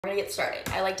We're gonna get started.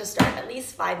 I like to start at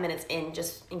least 5 minutes in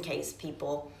just in case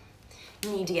people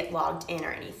need to get logged in or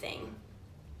anything.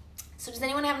 So does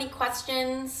anyone have any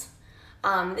questions?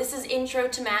 This is intro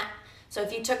to mat. So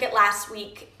if you took it last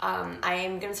week, I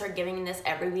am gonna start giving this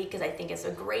every week because I think it's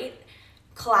a great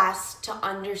class to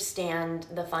understand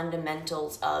the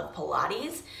fundamentals of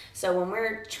Pilates. So when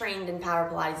we're trained in power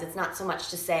Pilates, it's not so much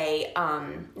to say,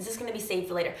 is this gonna be saved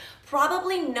for later?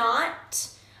 Probably not.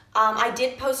 I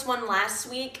did post one last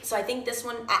week, so I think this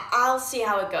one, I'll see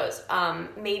how it goes.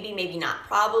 Maybe, maybe not.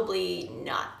 Probably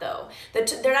not though.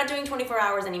 They're not doing 24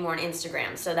 hours anymore on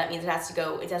Instagram, so that means it has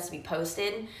to be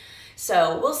posted.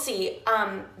 So we'll see.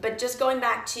 But just going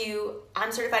back to,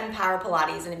 I'm certified in power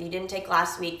Pilates, and if you didn't take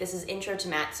last week, this is intro to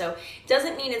mat. So it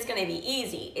doesn't mean it's gonna be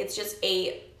easy. It's just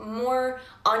a more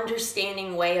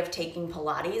understanding way of taking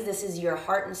Pilates. This is your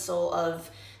heart and soul of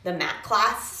the mat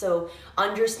class, so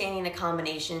understanding the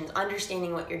combinations,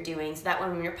 understanding what you're doing, so that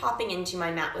when you're popping into my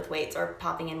mat with weights or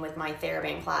popping in with my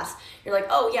TheraBand class, you're like,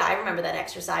 oh yeah, I remember that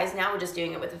exercise, now we're just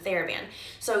doing it with a TheraBand.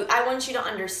 So I want you to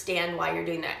understand why you're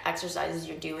doing the exercises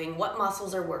you're doing, what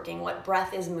muscles are working, what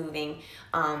breath is moving,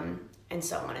 and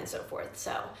so on and so forth.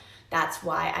 So that's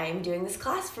why I am doing this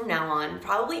class from now on,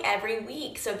 probably every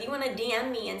week. So if you want to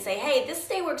DM me and say, hey, this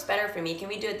day works better for me, can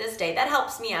we do it this day? That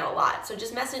helps me out a lot. So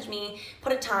just message me,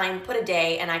 put a time, put a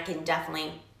day, and I can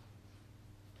definitely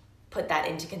put that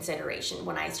into consideration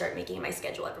when I start making my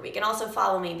schedule every week. And also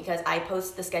follow me because I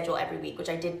post the schedule every week, which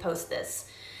I did post this.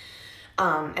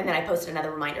 And then I posted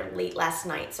another reminder late last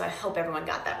night, so I hope everyone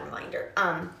got that reminder.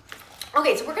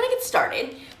 Okay, so we're gonna get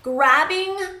started.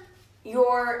 Grabbing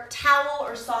your towel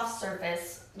or soft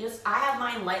surface, I have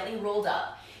mine lightly rolled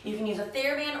up. You can use a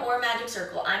TheraBand or a magic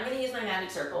circle. I'm gonna use my magic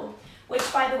circle,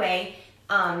 which by the way,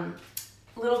 a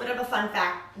little bit of a fun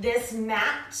fact, this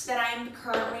mat that I'm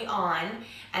currently on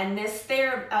and this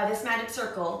magic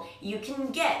circle, you can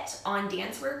get on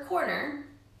Dancewear Corner,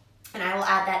 and I will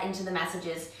add that into the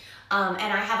messages. And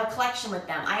I have a collection with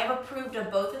them. I have approved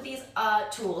of both of these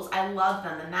tools. I love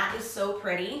them. The mat is so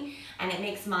pretty and it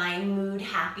makes my mood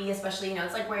happy, especially, you know,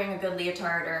 it's like wearing a good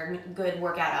leotard or good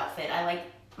workout outfit. I like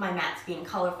my mats being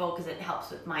colorful because it helps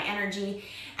with my energy.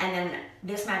 And then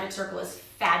this magic circle is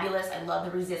fabulous. I love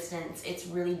the resistance. It's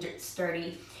really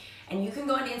sturdy. And you can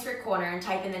go on Dancewear Corner and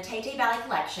type in the Tay Tay Ballet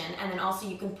Collection, and then also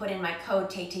you can put in my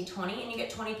code TayTay20 and you get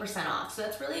 20% off. So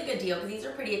that's really a good deal because these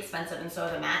are pretty expensive and so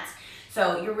are the mats.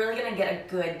 So you're really gonna get a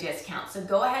good discount. So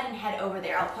go ahead and head over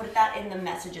there. I'll put that in the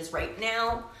messages right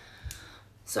now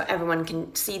so everyone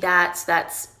can see that. So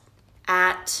that's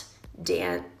at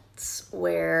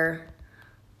Dancewear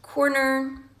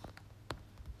Corner.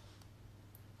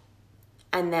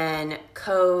 And then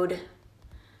code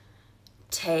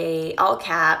Tay, all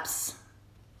caps,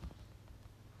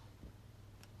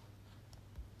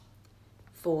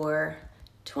 for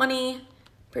 20%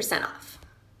 off.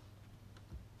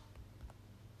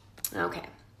 Okay,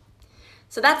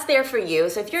 so that's there for you.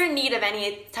 So if you're in need of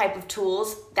any type of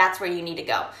tools, that's where you need to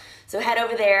go. So head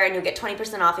over there and you'll get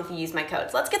 20% off if you use my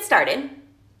code. So let's get started.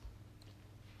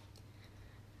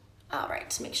 All right,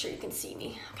 to make sure you can see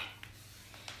me. Okay.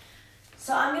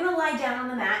 So I'm gonna lie down on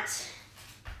the mat.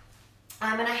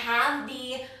 I'm gonna have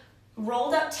the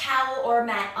rolled up towel or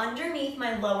mat underneath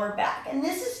my lower back. And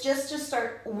this is just to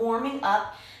start warming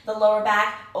up the lower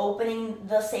back, opening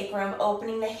the sacrum,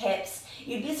 opening the hips.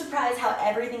 You'd be surprised how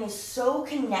everything is so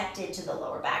connected to the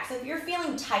lower back. So if you're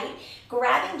feeling tight,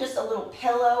 grabbing just a little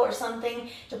pillow or something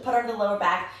to put under the lower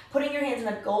back, putting your hands in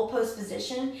a goalpost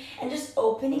position, and just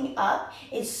opening up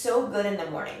is so good in the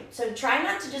morning. So try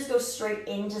not to just go straight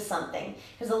into something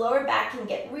because the lower back can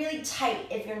get really tight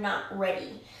if you're not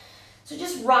ready. So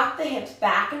just rock the hips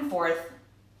back and forth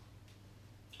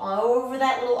all over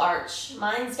that little arch.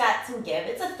 Mine's got some give.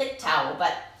 It's a thick towel,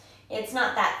 but it's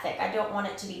not that thick. I don't want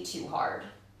it to be too hard.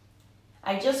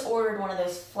 I just ordered one of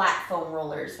those flat foam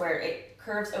rollers where it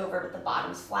curves over but the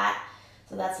bottom's flat,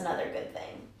 so that's another good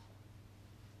thing.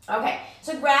 Okay,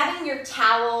 so grabbing your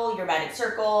towel, your magic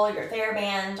circle, your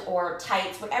TheraBand, or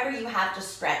tights, whatever you have to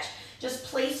stretch, just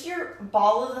place your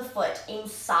ball of the foot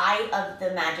inside of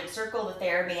the magic circle, the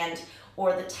TheraBand,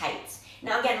 or the tights.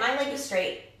 Now again, my leg is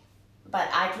straight, but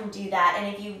I can do that,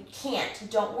 and if you can't,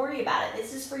 don't worry about it.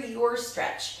 This is for your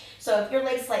stretch. So if your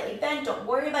leg's slightly bent, don't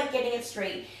worry about getting it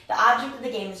straight. The object of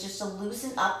the game is just to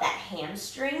loosen up that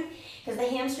hamstring, because the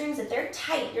hamstrings, if they're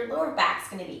tight, your lower back's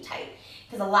gonna be tight,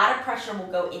 because a lot of pressure will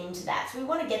go into that. So we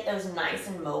wanna get those nice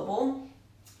and mobile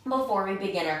before we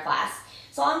begin our class.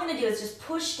 So all I'm gonna do is just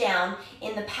push down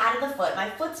in the pad of the foot. My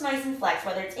foot's nice and flexed,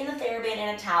 whether it's in a TheraBand,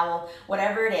 in a towel,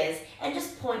 whatever it is, and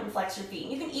just point and flex your feet.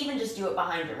 You can even just do it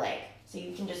behind your leg, so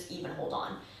you can just even hold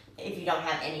on. if you don't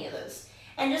have any of those.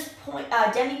 And just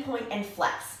demi point and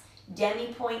flex.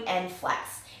 Demi point and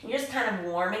flex. And you're just kind of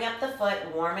warming up the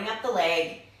foot, warming up the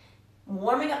leg,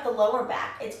 warming up the lower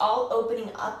back. It's all opening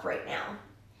up right now.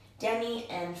 Demi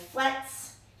and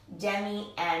flex,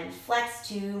 demi and flex.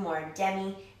 2 more.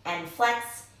 Demi and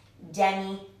flex,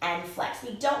 demi and flex.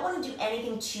 We don't want to do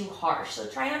anything too harsh, so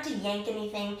try not to yank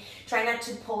anything, try not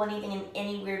to pull anything in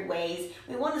any weird ways.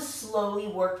 We want to slowly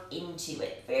work into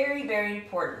it. Very, very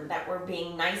important that we're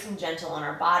being nice and gentle on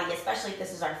our body, especially if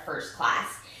this is our first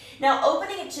class. Now,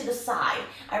 opening it to the side,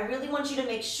 I really want you to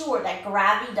make sure that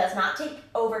gravity does not take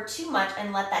over too much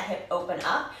and let that hip open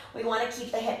up. We want to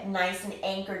keep the hip nice and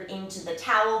anchored into the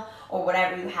towel or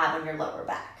whatever you have on your lower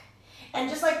back. And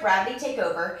just let gravity take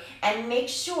over, and make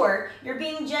sure you're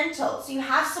being gentle. So you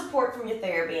have support from your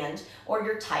TheraBand or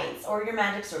your tights or your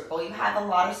magic circle. You have a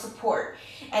lot of support,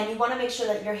 and you want to make sure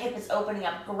that your hip is opening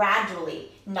up gradually,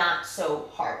 not so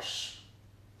harsh.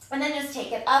 And then just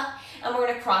take it up, and we're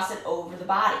going to cross it over the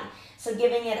body. So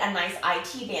giving it a nice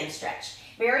IT band stretch.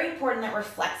 Very important that we're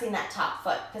flexing that top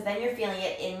foot, because then you're feeling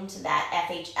it into that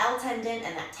FHL tendon,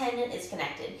 and that tendon is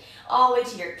connected all the way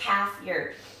to your calf,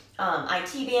 your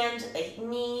IT band, the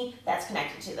knee, that's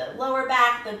connected to the lower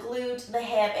back, the glute, the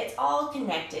hip. It's all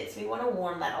connected, so we want to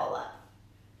warm that all up.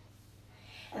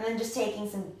 And then just taking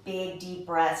some big deep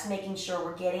breaths, making sure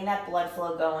we're getting that blood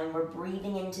flow going, we're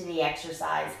breathing into the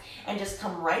exercise, and just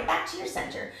come right back to your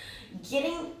center.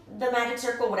 Getting the magic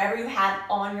circle, whatever you have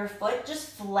on your foot,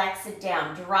 just flex it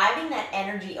down, driving that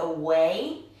energy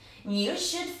away. You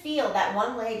should feel that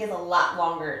one leg is a lot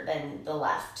longer than the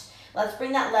left. Let's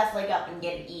bring that left leg up and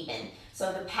get it even.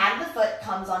 So the pad of the foot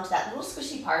comes onto that little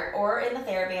squishy part, or in the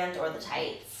TheraBand or the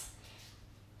tights.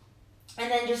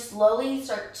 And then just slowly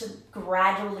start to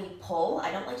gradually pull.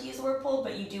 I don't like to use the word pull,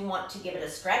 but you do want to give it a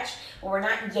stretch, but we're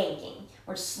not yanking.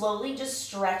 We're slowly just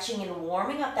stretching and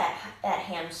warming up that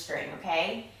hamstring,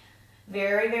 okay?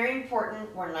 Very, very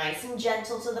important. We're nice and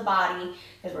gentle to the body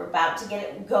because we're about to get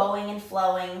it going and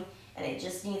flowing, and it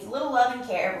just needs a little love and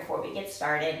care before we get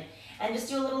started. And just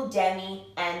do a little demi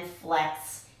and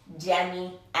flex,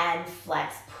 demi and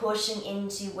flex, pushing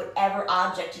into whatever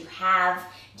object you have.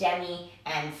 Demi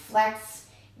and flex,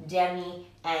 demi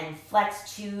and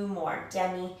flex. 2 more.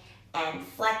 Demi and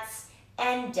flex,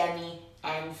 and demi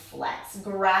and flex.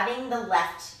 Grabbing the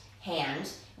left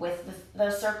hand with the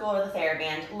circle or the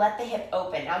TheraBand, let the hip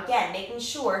open. Now again, making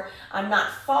sure I'm not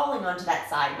falling onto that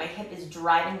side. My hip is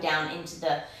driving down into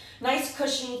the nice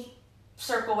cushiony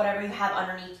circle, whatever you have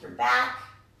underneath your back.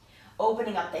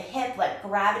 Opening up the hip, let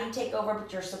gravity take over,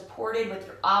 but you're supported with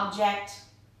your object.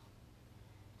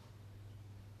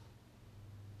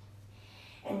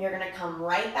 And you're going to come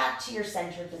right back to your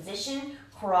center position,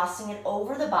 crossing it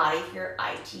over the body for your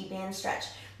IT band stretch.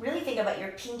 Really think about your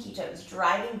pinky toes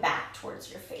driving back towards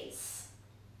your face.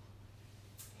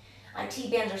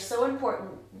 IT bands are so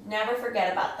important. Never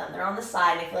forget about them. They're on the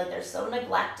side. I feel like they're so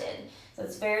neglected. So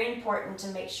it's very important to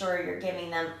make sure you're giving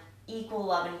them equal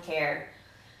love and care.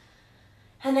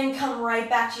 And then come right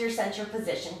back to your center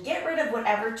position. Get rid of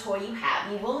whatever toy you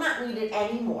have. You will not need it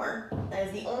anymore. That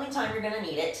is the only time you're going to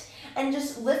need it. And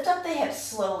just lift up the hips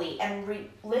slowly and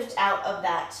lift out of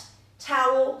that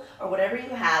towel or whatever you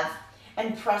have,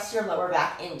 and press your lower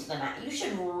back into the mat. You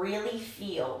should really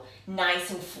feel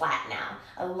nice and flat now.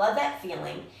 I love that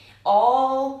feeling.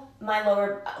 All my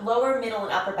lower, middle,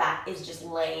 and upper back is just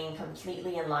laying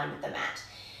completely in line with the mat.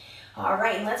 All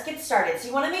right, and let's get started. So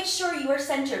you want to make sure you are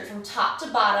centered from top to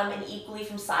bottom and equally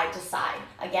from side to side.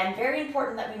 Again, very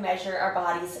important that we measure our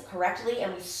bodies correctly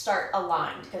and we start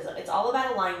aligned, because it's all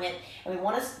about alignment, and we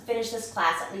want to finish this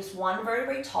class at least 1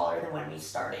 vertebrae taller than when we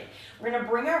started. We're going to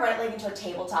bring our right leg into a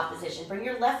tabletop position. Bring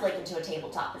your left leg into a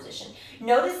tabletop position.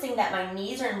 Noticing that my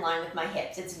knees are in line with my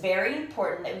hips. It's very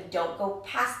important that we don't go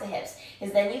past the hips,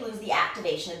 because then you lose the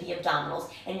activation of the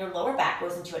abdominals and your lower back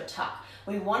goes into a tuck.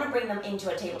 We want to bring them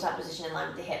into a tabletop position in line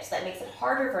with the hips. That makes it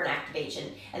harder for an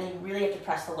activation, and then you really have to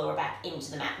press the lower back into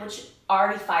the mat, which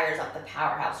already fires up the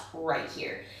powerhouse right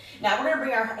here. Now we're going to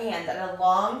bring our hands at a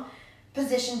long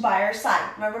position by our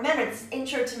side. Now remember, this is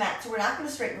intro to mat, so we're not going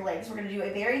to straighten the legs. We're going to do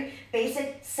a very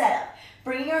basic setup.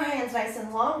 Bringing our hands nice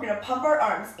and long, we're going to pump our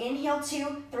arms. Inhale,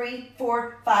 2, 3,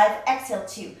 4, 5. Exhale,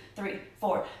 2, 3,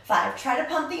 4, 5. Try to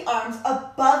pump the arms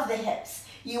above the hips.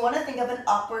 You want to think of an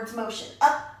upwards motion.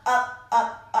 Up, up,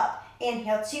 up, up.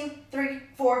 Inhale, 2, 3,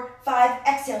 4, 5.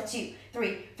 Exhale, 2,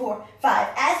 3, 4, 5.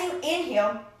 As you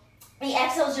inhale, the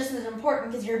exhale is just as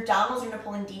important because your abdominals are going to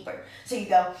pull in deeper. So you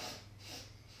go.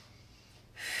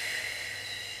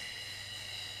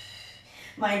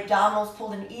 My abdominals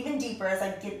pulled in even deeper as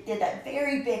I did that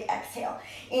very big exhale.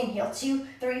 Inhale, 2,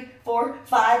 3, 4,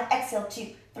 5. Exhale, 2,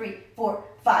 3, 4,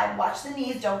 5. Watch the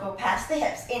knees, don't go past the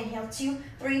hips. Inhale, 2,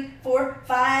 3, 4,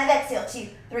 5. Exhale, 2,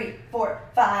 3, 4,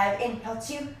 5. Inhale,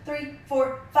 2, 3,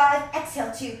 4, 5.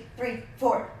 Exhale, 2, 3,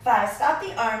 4, 5. Stop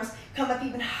the arms, come up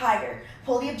even higher.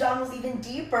 Pull the abdominals even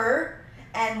deeper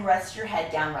and rest your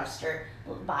head down, rest your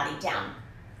body down.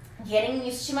 Getting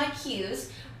used to my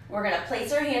cues, we're gonna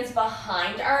place our hands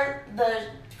behind the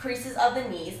creases of the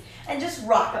knees and just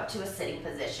rock up to a sitting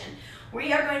position.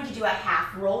 We are going to do a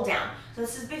half roll down. So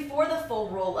this is before the full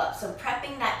roll up. So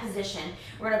prepping that position,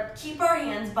 we're gonna keep our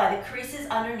hands by the creases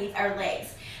underneath our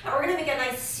legs. And we're gonna make a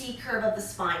nice C curve of the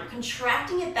spine,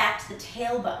 contracting it back to the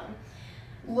tailbone.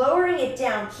 Lowering it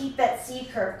down, keep that C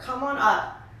curve, come on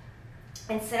up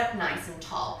and sit up nice and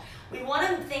tall. We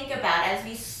wanna think about as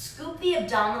we scoop the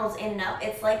abdominals in and up,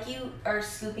 it's like you are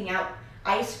scooping out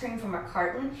ice cream from a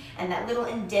carton and that little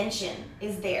indentation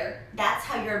is there. That's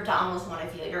how your abdominals want to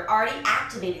feel. You're already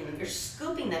activating them. You're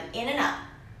scooping them in and up.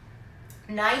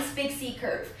 Nice big C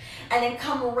curve. And then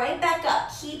come right back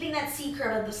up, keeping that C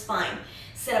curve of the spine.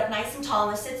 Sit up nice and tall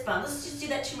in the sits bone. Let's just do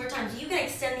that 2 more times. You can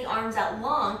extend the arms out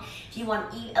long if you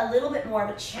want to eat a little bit more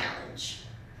of a challenge.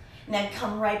 And then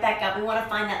come right back up. We want to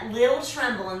find that little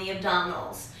tremble in the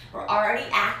abdominals. We're already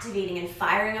activating and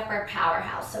firing up our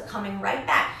powerhouse. So coming right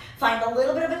back, find a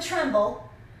little bit of a tremble,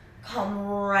 come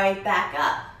right back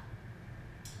up.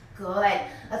 Good.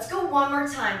 Let's go one more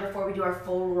time before we do our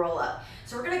full roll up.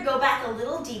 So we're gonna go back a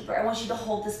little deeper. I want you to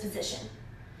hold this position.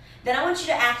 Then I want you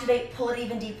to activate, pull it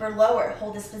even deeper, lower,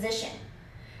 hold this position.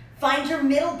 Find your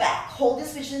middle back, hold this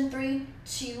position, 3,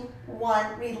 2,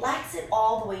 1. Relax it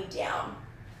all the way down.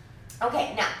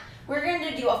 Okay, now we're going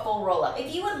to do a full roll up.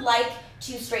 If you would like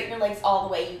to straighten your legs all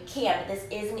the way, you can, but this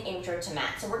is an intro to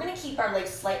mat. So we're going to keep our legs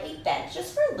slightly bent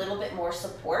just for a little bit more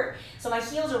support. So my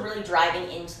heels are really driving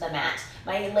into the mat.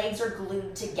 My legs are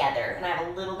glued together and I have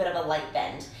a little bit of a light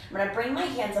bend. I'm going to bring my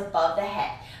hands above the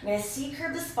head. I'm going to C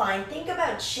curve the spine. Think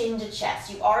about chin to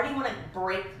chest. You already want to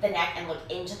break the neck and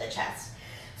look into the chest.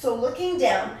 So looking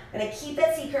down, I'm going to keep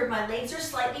that C curve. My legs are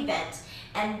slightly bent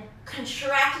and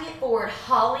contracting it forward,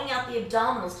 hollowing out the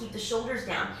abdominals, keep the shoulders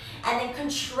down, and then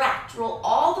contract, roll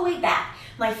all the way back.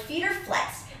 My feet are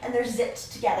flexed and they're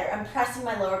zipped together. I'm pressing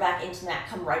my lower back into the mat,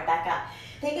 come right back up.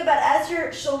 Think about as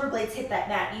your shoulder blades hit that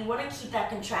mat, you want to keep that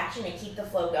contraction and keep the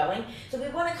flow going. So we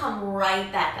want to come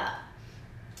right back up.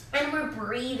 And we're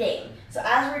breathing. So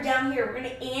as we're down here, we're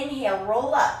going to inhale,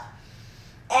 roll up.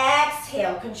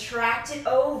 Exhale, contract it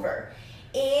over.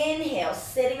 Inhale,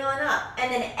 sitting on up,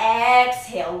 and then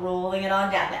exhale, rolling it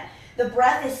on down. The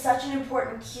breath is such an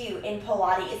important cue in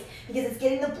Pilates because it's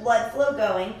getting the blood flow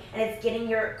going and it's getting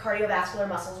your cardiovascular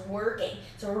muscles working.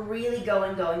 So we're really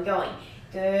going, going, going.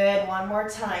 Good, one more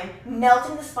time.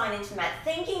 Melting the spine into the mat,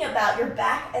 thinking about your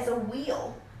back as a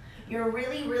wheel. You're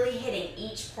really, really hitting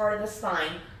each part of the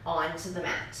spine onto the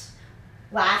mat.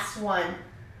 Last one.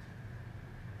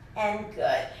 And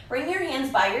good. Bring your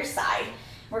hands by your side.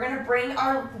 We're going to bring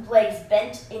our legs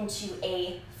bent into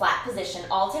a flat position,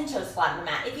 all 10 toes flat on the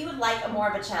mat. If you would like a more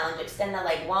of a challenge, extend the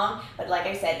leg long, but like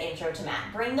I said, intro to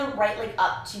mat. Bring the right leg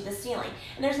up to the ceiling.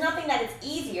 And there's nothing that it's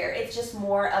easier, it's just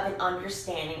more of an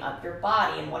understanding of your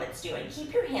body and what it's doing.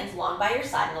 Keep your hands long by your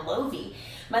side in a low V.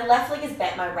 My left leg is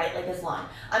bent, my right leg is long.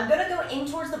 I'm going to go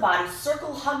in towards the body,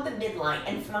 circle, hug the midline,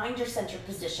 and find your center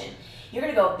position. You're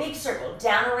going to go a big circle,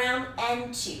 down, around,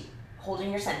 and 2.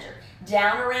 Holding your center.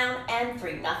 Down, around, and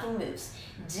 3. Nothing moves.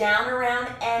 Down, around,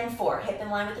 and 4. Hip in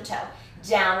line with the toe.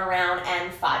 Down, around,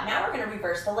 and 5. Now we're going to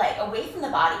reverse the leg. Away from the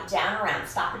body, down, around.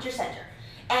 Stop at your center.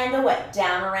 And away.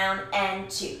 Down, around, and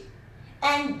 2.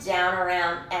 And down,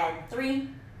 around, and 3.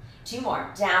 2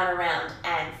 more. Down, around,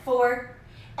 and 4.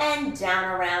 And down,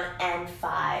 around, and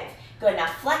 5. Good. Now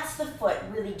flex the foot.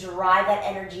 Really drive that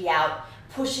energy out,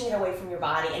 pushing it away from your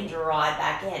body and draw it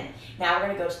back in. Now we're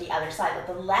going to go to the other side. Let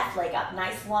the left leg up,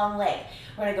 nice long leg.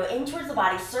 We're going to go in towards the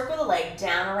body, circle the leg,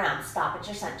 down, around, stop at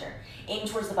your center. In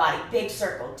towards the body, big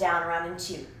circle, down, around, and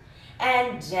 2.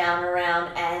 And down,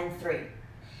 around, and 3.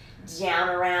 Down,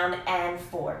 around, and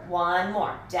 4. One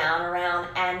more. Down, around,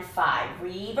 and 5.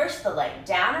 Reverse the leg.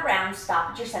 Down, around,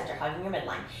 stop at your center, hugging your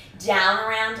midline. Down,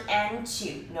 around, and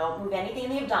 2. Don't move anything in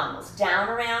the abdominals. Down,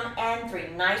 around, and 3.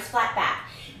 Nice flat back.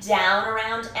 Down,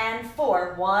 around, and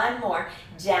 4. One more.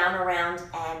 Down, around,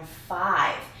 and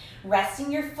 5.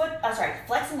 Resting your foot,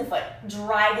 flexing the foot,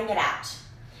 driving it out.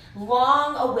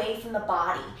 Long away from the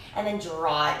body, and then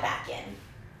draw it back in.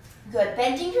 Good.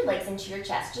 Bending your legs into your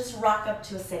chest. Just rock up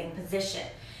to a sitting position.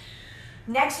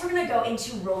 Next, we're going to go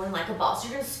into rolling like a ball. So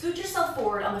you're going to scoot yourself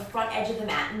forward on the front edge of the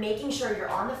mat, making sure you're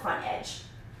on the front edge.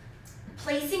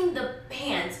 placing the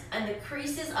hands on the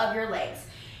creases of your legs.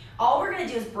 All we're gonna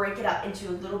do is break it up into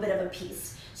a little bit of a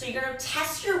piece. So you're gonna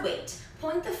test your weight,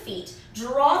 point the feet,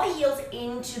 draw the heels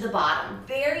into the bottom.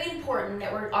 Very important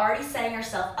that we're already setting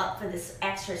ourselves up for this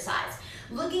exercise.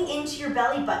 Looking into your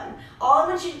belly button. All I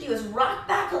want you to do is rock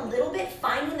back a little bit,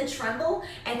 finding the tremble,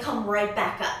 and come right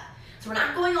back up. So we're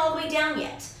not going all the way down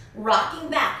yet. Rocking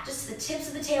back, just the tips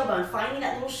of the tailbone, finding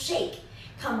that little shake.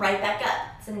 Come right back up.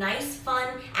 It's a nice, fun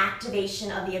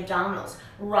activation of the abdominals.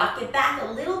 Rock it back a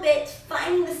little bit,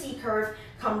 finding the C curve,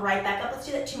 come right back up. Let's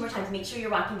do that 2 more times. Make sure you're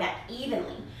rocking back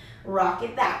evenly. Rock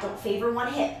it back, don't favor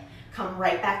one hip. Come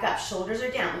right back up, shoulders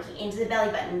are down, looking into the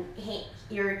belly button.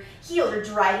 Your heels are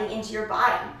driving into your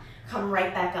bottom. Come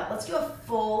right back up. Let's do a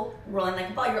full rolling like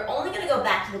a ball. You're only gonna go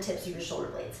back to the tips of your shoulder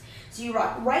blades. So you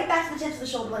rock right back to the tips of the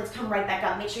shoulder blades, come right back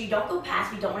up. Make sure you don't go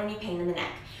past, we don't want any pain in the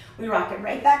neck. We rock it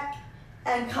right back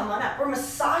and come on up. We're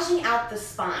massaging out the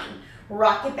spine.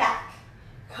 Rock it back,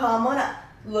 come on up.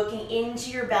 Looking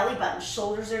into your belly button,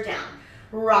 shoulders are down.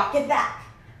 Rock it back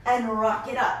and rock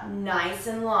it up, nice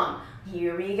and long.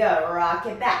 Here we go, rock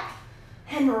it back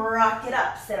and rock it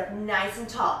up. Sit up nice and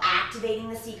tall, activating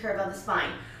the C curve of the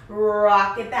spine.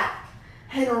 Rock it back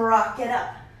and rock it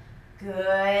up.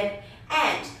 Good.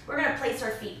 And we're gonna place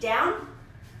our feet down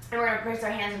and we're gonna place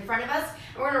our hands in front of us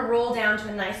and we're gonna roll down to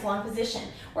a nice long position.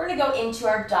 We're gonna go into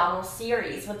our abdominal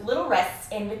series with little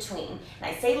rests in between.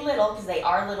 And I say little because they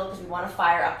are little because we wanna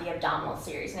fire up the abdominal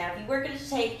series. Now, if you were gonna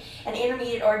take an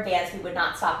intermediate or advanced, we would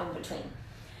not stop in between.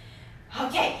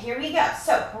 Okay, here we go.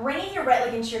 So bringing your right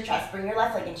leg into your chest, bring your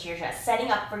left leg into your chest, setting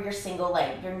up for your single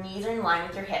leg. Your knees are in line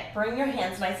with your hip. Bring your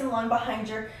hands nice and long behind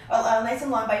your, nice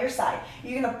and long by your side.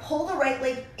 You're gonna pull the right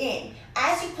leg in.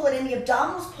 As you pull it in, the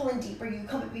abdominals pull in deeper, you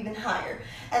come up even higher.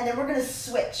 And then we're gonna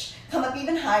switch. Come up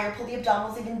even higher, pull the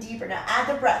abdominals even deeper. Now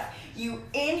add the breath. You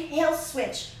inhale,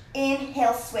 switch,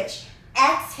 exhale, switch,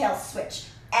 exhale, switch,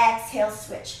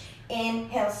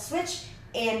 inhale, switch,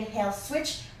 exhale,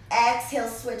 switch,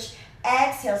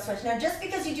 exhale, switch. Now, just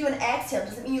because you do an exhale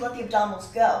doesn't mean you let the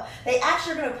abdominals go. They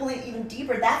actually are going to pull it even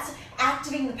deeper. That's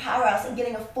activating the powerhouse and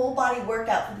getting a full body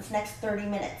workout for this next 30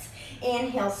 minutes.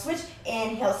 Inhale, switch,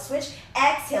 exhale, switch.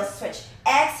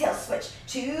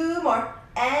 2 more,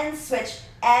 and switch,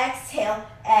 exhale,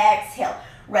 exhale.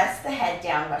 Rest the head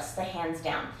down, rest the hands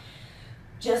down.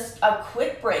 Just a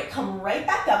quick break, come right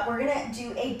back up. We're going to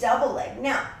do a double leg.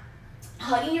 Now,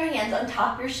 hugging your hands on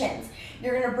top of your shins.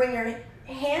 You're going to bring your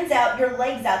hands out, your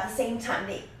legs out at the same time.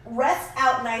 They rest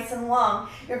out nice and long.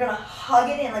 You're gonna hug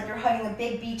it in like you're hugging a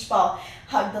big beach ball.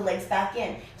 Hug the legs back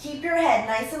in. Keep your head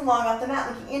nice and long off the mat,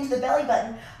 looking into the belly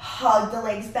button. Hug the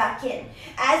legs back in.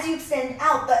 As you extend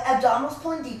out, the abdominals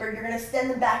pulling deeper. You're gonna extend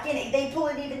them back in. They pull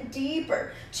it even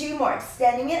deeper. 2 more,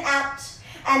 extending it out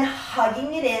and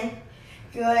hugging it in.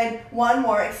 Good. 1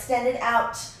 more, extend it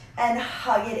out and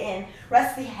hug it in.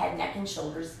 Rest the head, neck, and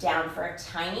shoulders down for a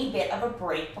tiny bit of a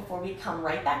break before we come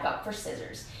right back up for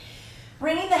scissors.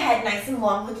 Bringing the head nice and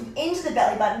long, looking into the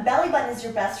belly button. Belly button is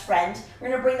your best friend. We're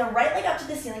gonna bring the right leg up to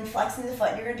the ceiling, flexing the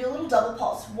foot. You're gonna do a little double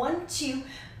pulse. 1, 2,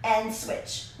 and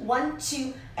switch. 1,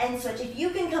 2, and switch. If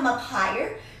you can come up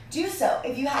higher, do so.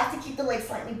 If you have to keep the legs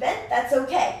slightly bent, that's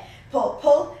okay. Pull,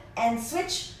 pull, and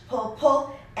switch. Pull,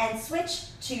 pull, and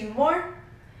switch. 2 more,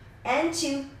 and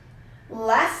 2.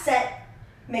 Last set,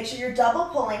 make sure you're double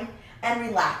pulling and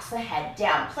relax the head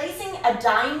down. Placing a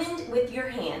diamond with your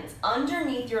hands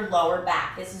underneath your lower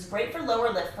back. This is great for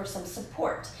lower lift for some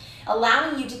support,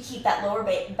 allowing you to keep that lower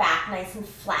back nice and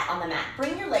flat on the mat.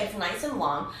 Bring your legs nice and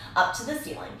long up to the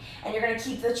ceiling, and you're gonna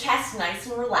keep the chest nice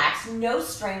and relaxed, no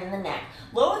strain in the neck.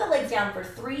 Lower the legs down for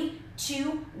 3,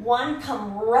 2, 1,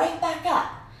 come right back up.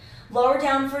 Lower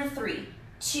down for 3,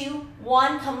 2,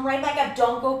 1, come right back up.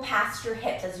 Don't go past your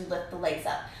hips as you lift the legs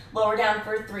up. Lower down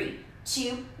for 3,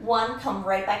 2, 1, come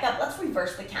right back up. Let's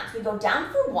reverse the counts. We go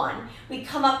down for 1, we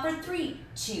come up for 3,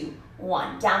 2,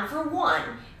 1. Down for 1,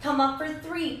 come up for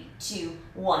 3, 2,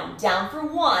 1. Down for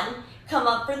 1, come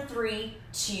up for 3,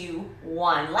 2,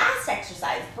 1. Last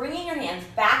exercise, bringing your hands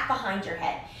back behind your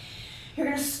head. You're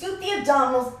gonna scoop the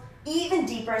abdominals even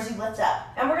deeper as you lift up.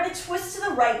 And we're gonna twist to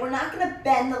the right. We're not gonna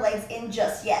bend the legs in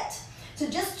just yet. So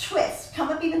just twist, come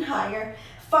up even higher,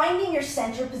 finding your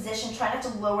center position. Try not to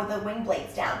lower the wing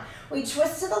blades down. We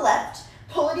twist to the left,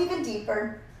 pull it even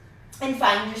deeper, and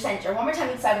find your center. One more time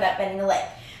each side without bending the leg.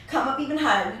 Come up even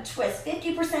higher, we twist,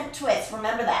 50% twist,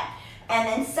 remember that. And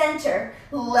then center,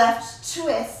 left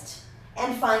twist,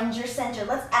 and find your center.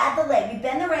 Let's add the leg. We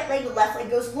bend the right leg, the left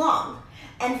leg goes long,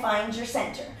 and find your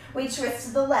center. We twist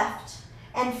to the left,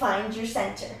 and find your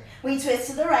center. We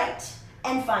twist to the right,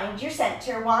 and find your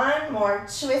center. 1 more,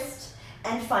 twist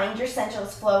and find your center.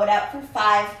 Let's flow it out for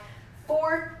 5,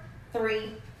 4,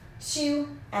 3, 2,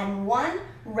 and 1.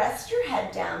 Rest your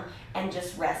head down and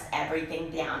just rest everything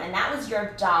down. And that was your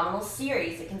abdominal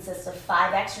series. It consists of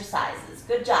 5 exercises.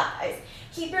 Good job, guys.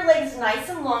 Keep your legs nice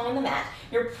and long on the mat.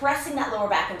 You're pressing that lower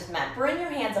back into the mat. Bring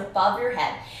your hands above your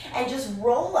head and just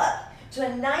roll up to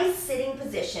a nice sitting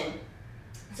position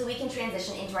so we can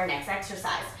transition into our next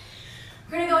exercise.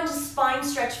 We're going to go into spine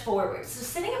stretch forward. So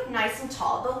sitting up nice and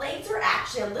tall, the legs are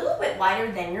actually a little bit wider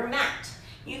than your mat.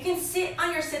 You can sit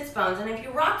on your sits bones, and if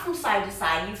you rock from side to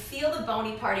side, you feel the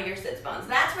bony part of your sits bones.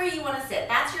 That's where you want to sit.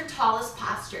 That's your tallest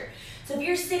posture. So if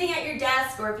you're sitting at your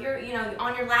desk or if you're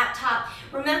on your laptop,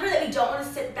 remember that we don't want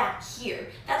to sit back here.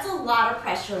 That's a lot of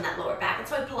pressure on that lower back.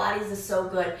 That's why Pilates is so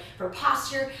good for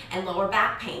posture and lower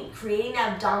back pain, creating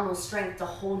that abdominal strength to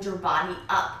hold your body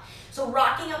up. So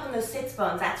rocking up on those sits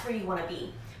bones, that's where you want to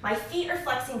be. My feet are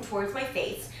flexing towards my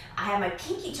face. I have my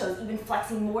pinky toes even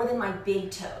flexing more than my big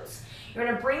toes. You're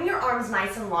going to bring your arms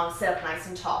nice and long, sit up nice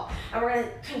and tall. And we're going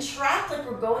to contract like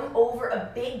we're going over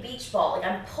a big beach ball. Like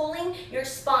I'm pulling your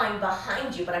spine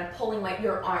behind you, but I'm pulling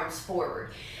your arms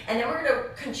forward. And then we're going to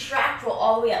contract, roll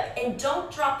all the way up. And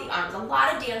don't drop the arms. A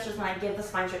lot of dancers, when I give the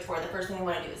spine stretch forward, the first thing they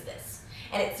want to do is this.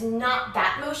 And it's not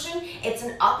that motion, it's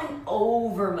an up and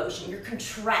over motion. You're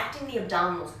contracting the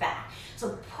abdominals back.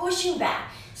 So pushing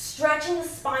back, stretching the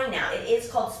spine out. It is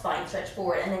called spine stretch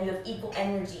forward, and then you have equal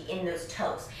energy in those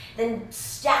toes. Then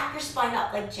stack your spine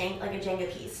up like a Jenga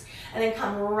piece, and then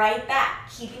come right back,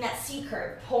 keeping that C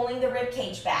curve, pulling the rib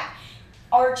cage back,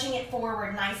 arching it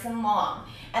forward nice and long,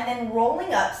 and then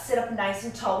rolling up, sit up nice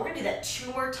and tall. We're gonna do that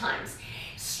 2 more times.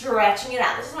 Stretching it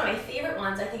out. This is one of my favorite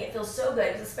ones. I think it feels so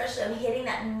good, because especially I'm hitting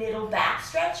that middle back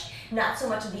stretch, not so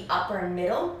much of the upper and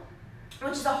middle,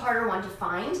 which is a harder one to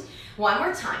find. One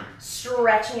more time,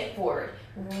 stretching it forward,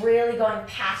 really going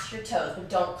past your toes, but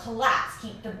don't collapse.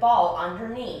 Keep the ball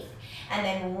underneath, and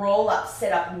then roll up,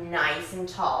 sit up nice and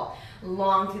tall,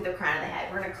 long through the crown of the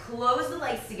head. We're gonna close the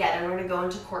legs together, and we're gonna go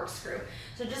into corkscrew.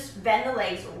 So just bend the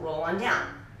legs, roll on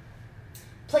down.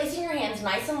 Placing your hands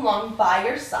nice and long by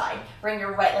your side. Bring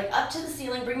your right leg up to the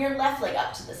ceiling, bring your left leg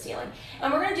up to the ceiling.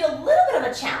 And we're gonna do a little bit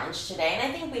of a challenge today, and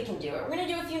I think we can do it. We're gonna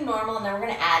do a few normal, and then we're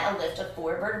gonna add a lift of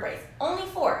 4 vertebrae. Only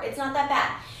 4, it's not that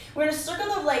bad. We're gonna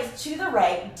circle the legs to the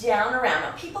right, down, around.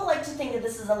 Now, people like to think that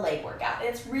this is a leg workout, and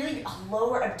it's really a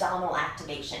lower abdominal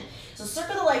activation. So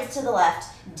circle the legs to the left,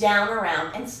 down,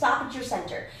 around, and stop at your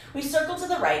center. We circle to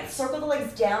the right, circle the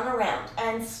legs down, around,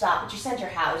 and stop at your center.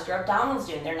 How is your abdominals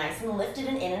doing? They're nice and lifted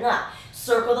and in and up.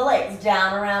 Circle the legs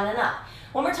down, around, and up.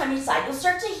 One more time each side. You'll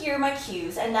start to hear my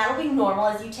cues, and that'll be normal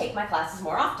as you take my classes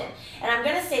more often. And I'm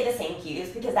gonna say the same cues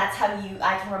because that's how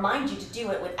I can remind you to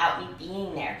do it without me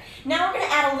being there. Now we're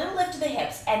gonna add a little lift to the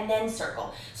hips and then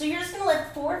circle. So you're just gonna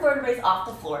lift 4 vertebrae off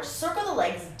the floor, circle the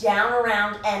legs down,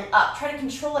 around, and up. Try to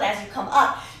control it as you come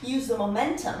up. Use the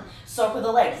momentum. Circle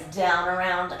the legs down,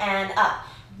 around, and up.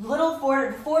 Little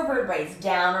 4 vertebrae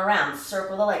down, around,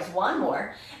 circle the legs. One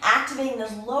more, activating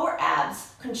those lower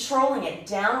abs, controlling it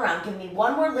down, around. Give me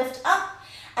one more lift up,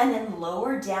 and then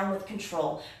lower down with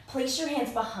control. Place your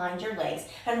hands behind your legs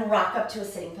and rock up to a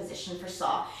sitting position for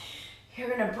saw. You're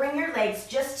gonna bring your legs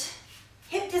just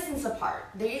hip distance apart.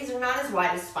 These are not as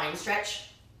wide as spine stretch.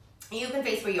 You can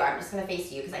face where you are. I'm just gonna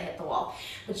face you because I hit the wall.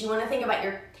 But you wanna think about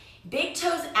your big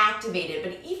toes activated,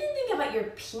 but even think about your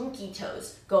pinky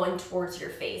toes going towards your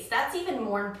face. That's even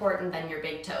more important than your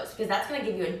big toes because that's gonna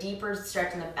give you a deeper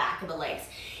stretch in the back of the legs.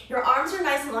 Your arms are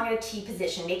nice and long at a T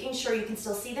position, making sure you can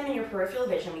still see them in your peripheral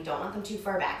vision. We don't want them too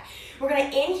far back. We're gonna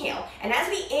inhale, and as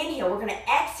we inhale, we're gonna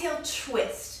exhale,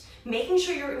 twist, making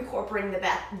sure you're incorporating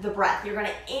the breath. You're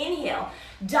gonna inhale,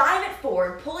 dive it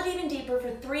forward, pull it even deeper for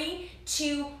 3,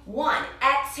 2, 1.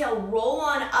 Exhale, roll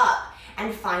on up,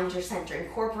 and find your center,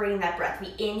 incorporating that breath.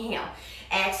 We inhale,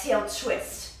 exhale,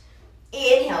 twist.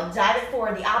 Inhale, dive it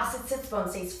forward. The opposite sits bone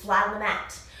stays flat on the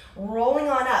mat. Rolling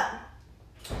on up,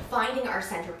 finding our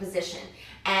center position,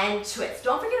 and twist.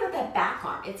 Don't forget about that back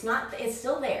arm. It's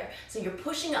still there. So you're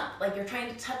pushing up like you're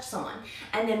trying to touch someone,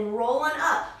 and then roll on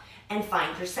up and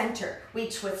find your center. We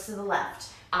twist to the left.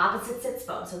 Opposite sits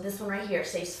bone. So this one right here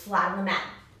stays flat on the mat.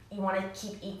 You want to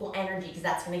keep equal energy because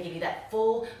that's going to give you that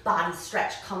full body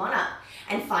stretch. Come on up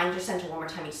and find your center one more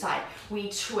time each side. We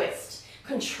twist,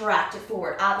 contract it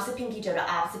forward, opposite pinky toe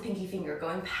to opposite pinky finger,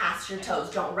 going past your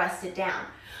toes. Don't rest it down.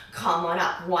 Come on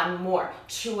up, one more.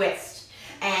 Twist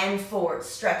and forward,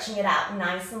 stretching it out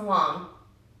nice and long.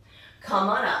 Come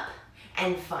on up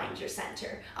and find your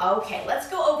center. Okay, let's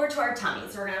go over to our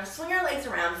tummies. We're going to swing our legs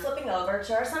around, flipping over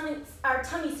to our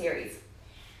tummy series.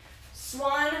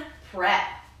 Swan prep.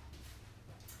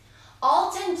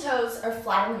 All 10 toes are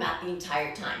flat on the mat the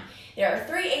entire time. There are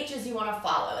 3 H's you want to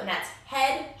follow, and that's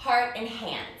head, heart, and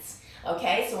hands.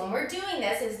 Okay, so when we're doing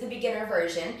this, it's the beginner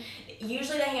version.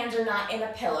 Usually the hands are not in a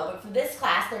pillow, but for this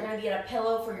class, they're going to be in a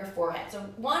pillow for your forehead. So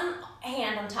one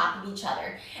hand on top of each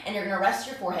other, and you're going to rest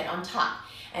your forehead on top.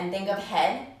 And think of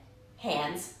head,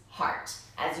 hands, heart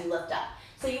as you lift up.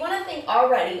 So you want to think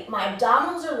already, my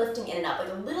abdominals are lifting in and up, like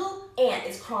a little ant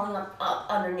is crawling up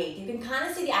underneath. You can kind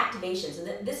of see the activation. So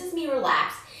this is me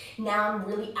relaxed. Now I'm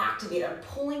really activated. I'm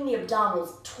pulling the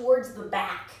abdominals towards the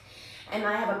back. And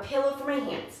I have a pillow for my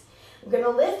hands. I'm going to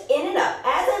lift in and up.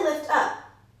 As I lift up,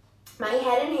 my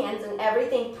head and hands and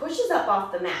everything pushes up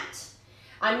off the mat.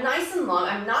 I'm nice and long.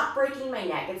 I'm not breaking my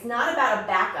neck. It's not about a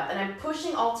back up. And I'm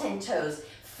pushing all 10 toes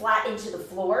flat into the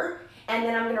floor. And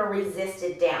then I'm going to resist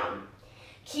it down.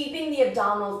 Keeping the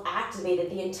abdominals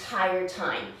activated the entire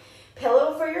time.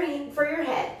 Pillow for your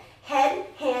head. Head,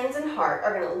 hands, and heart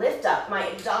are going to lift up. My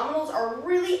abdominals are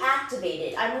really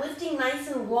activated. I'm lifting nice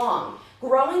and long,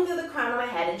 growing through the crown of my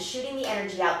head and shooting the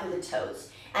energy out through the toes.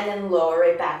 And then lower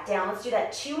it back down. Let's do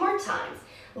that 2 more times.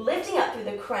 Lifting up through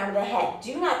the crown of the head.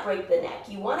 Do not break the neck.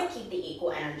 You want to keep the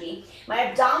equal energy. My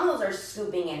abdominals are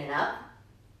scooping in and up.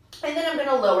 And then I'm going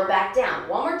to lower back down.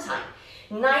 1 more time.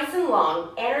 Nice and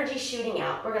long, energy shooting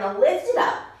out. We're going to lift it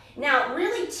up. Now,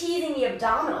 really teasing the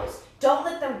abdominals. Don't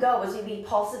let them go as we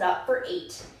pulse it up for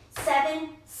 8, 7,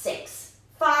 6,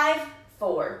 5,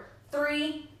 4,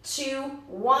 3, 2,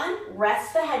 1.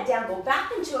 Rest the head down. Go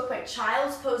back into a quick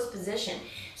child's pose position,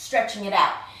 stretching it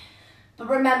out. But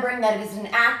remembering that it is an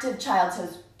active child's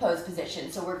pose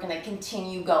position, so we're going to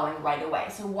continue going right away.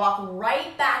 So walk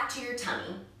right back to your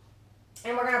tummy,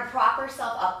 and we're going to prop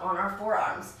ourselves up on our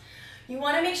forearms. You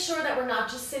want to make sure that we're not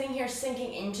just sitting here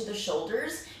sinking into the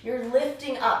shoulders. You're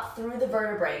lifting up through the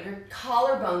vertebrae. Your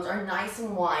collarbones are nice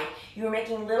and wide. You're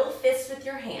making little fists with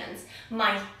your hands.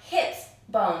 My hips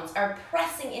bones are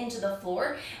pressing into the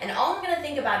floor, and all I'm going to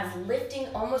think about is lifting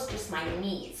almost just my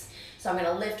knees. So I'm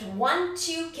going to lift 1,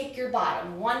 2, kick your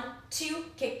bottom. 1, 2,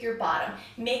 kick your bottom.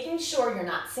 Making sure you're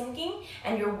not sinking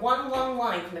and you're one long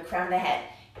line from the crown of the head.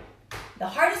 The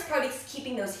hardest part is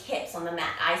keeping those hips on the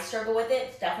mat. I struggle with it.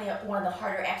 It's definitely one of the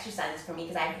harder exercises for me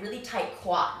because I have really tight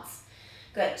quads.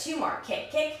 Good. 2 more. Kick,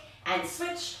 kick, and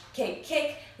switch. Kick,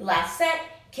 kick. Last set.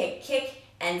 Kick, kick,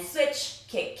 and switch.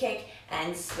 Kick, kick,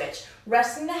 and switch.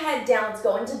 Resting the head down. Let's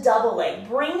go into double leg.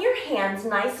 Bring your hands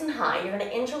nice and high. You're going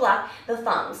to interlock the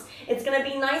thumbs. It's going to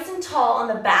be nice and tall on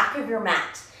the back of your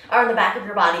mat, or on the back of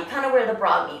your body, kind of where the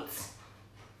bra meets.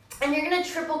 And you're going to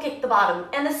triple kick the bottom.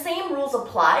 And the same rules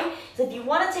apply. So if you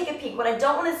want to take a peek, what I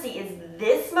don't want to see is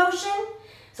this motion.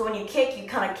 So when you kick, you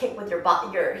kind of kick with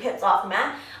your hips off the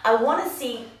mat. I want to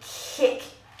see kick,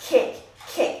 kick,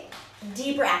 kick.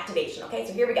 Deeper activation. Okay,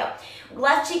 so here we go.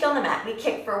 Left cheek on the mat. We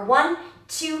kick for 1,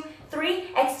 2, 3.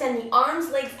 Extend the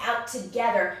arms, legs out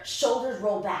together. Shoulders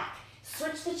roll back.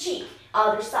 Switch the cheek.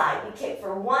 Other side. We kick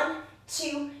for 1,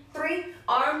 2, 3,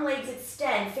 arm, legs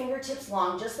extend, fingertips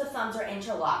long, just the thumbs are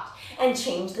interlocked. And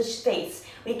change the face.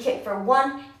 We kick for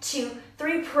 1, 2,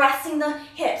 3, pressing the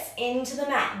hips into the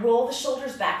mat. Roll the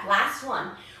shoulders back. Last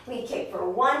one. We kick for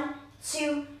 1,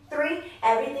 2, 3.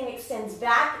 Everything extends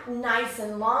back, nice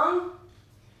and long.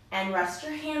 And rest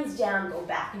your hands down. Go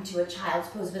back into a child's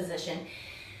pose position.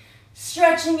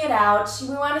 Stretching it out. We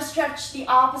want to stretch the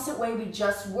opposite way we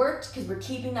just worked because we're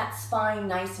keeping that spine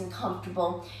nice and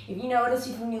comfortable. If you notice,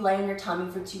 when you lay on your tummy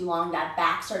for too long, that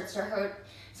back starts to hurt.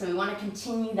 So we want to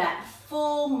continue that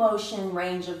full motion,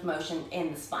 range of motion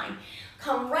in the spine.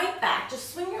 Come right back.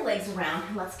 Just swing your legs around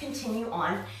and let's continue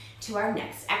on to our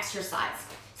next exercise.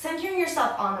 Centering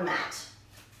yourself on the mat.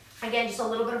 Again, just a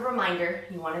little bit of a reminder.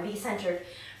 You want to be centered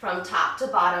from top to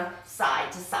bottom,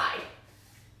 side to side.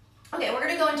 Okay, we're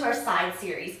going to go into our side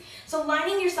series. So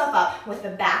lining yourself up with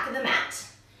the back of the mat,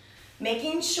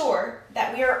 making sure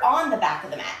that we are on the back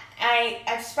of the mat. I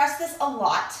express this a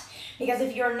lot because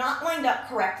if you're not lined up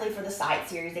correctly for the side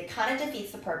series, it kind of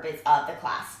defeats the purpose of the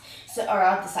class, or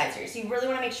of the side series. So you really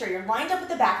want to make sure you're lined up with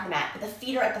the back of the mat, but the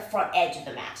feet are at the front edge of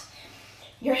the mat.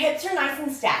 Your hips are nice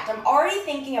and stacked. I'm already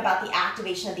thinking about the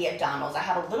activation of the abdominals. I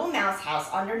have a little mouse house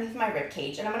underneath my rib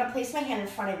cage, and I'm going to place my hand in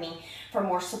front of me for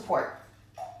more support.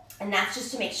 And that's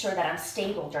just to make sure that I'm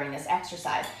stable during this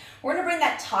exercise. We're gonna bring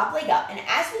that top leg up, and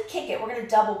as we kick it, we're gonna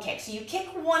double kick. So you kick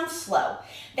 1 slow,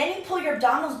 then you pull your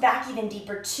abdominals back even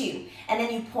deeper 2, and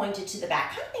then you point it to the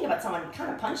back. Kind of think about someone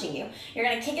kind of punching you. You're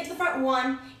gonna kick it to the front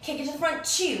 1, kick it to the front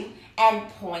 2, and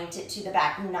point it to the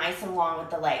back, nice and long with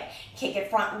the leg. Kick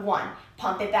it front 1,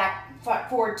 pump it back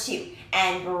forward 2,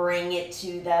 and bring it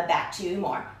to the back. 2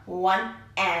 more. 1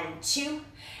 and 2,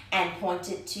 and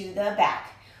point it to the back.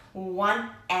 1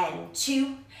 and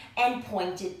 2, and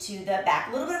point it to the back.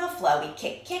 A little bit of a flow. We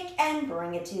kick, kick, and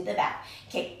bring it to the back.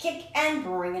 Kick, kick, and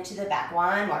bring it to the back.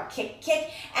 One more. Kick,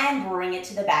 kick, and bring it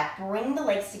to the back. Bring the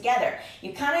legs together.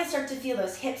 You kind of start to feel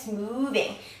those hips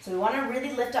moving. So we want to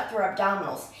really lift up through our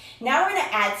abdominals. Now we're going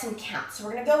to add some counts. So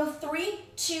we're going to go 3,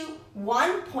 2,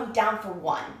 1, point down for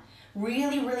 1.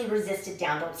 Really, really resist it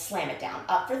down. Don't slam it down.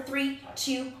 Up for 3,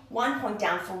 2, 1, point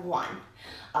down for 1.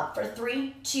 Up for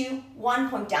 3, 2, 1,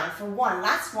 point down for 1.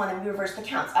 Last one, and we reverse the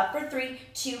counts. Up for 3,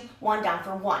 2, 1, down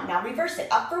for 1. Now reverse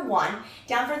it. Up for 1,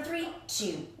 down for 3,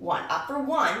 2, 1. Up for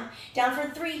 1, down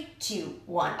for 3, 2,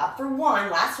 1. Up for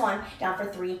 1. Last one, down for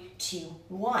 3, 2,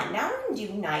 1. Now we're going to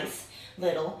do nice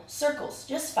little circles.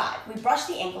 Just 5. We brush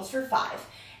the ankles for 5,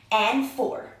 and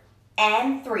 4,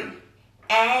 and 3,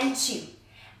 and 2,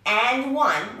 and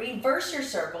 1. Reverse your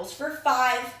circles for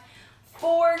 5,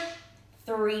 4,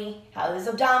 3, how those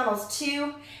abdominals,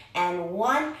 2, and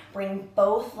 1. Bring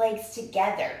both legs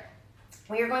together.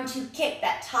 We are going to kick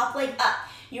that top leg up.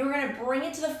 You're going to bring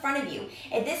it to the front of you.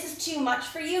 If this is too much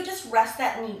for you, just rest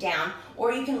that knee down,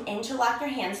 or you can interlock your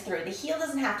hands through. The heel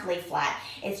doesn't have to lay flat.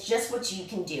 It's just what you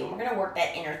can do. We're going to work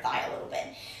that inner thigh a little bit.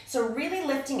 So really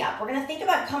lifting up. We're going to think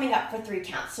about coming up for 3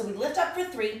 counts. So we lift up for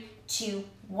 3, 2,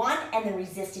 1, and then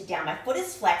resist it down. My foot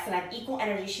is flexed, and I have equal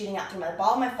energy shooting out through the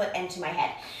ball of my foot and to my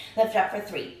head. Lift up for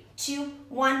 3, 2,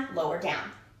 1, lower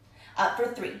down. Up for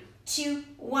 3, 2,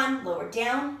 1, lower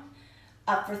down.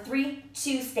 Up for 3,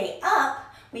 2, stay up.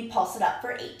 We pulse it up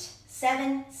for 8,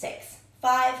 7, 6,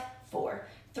 5, 4,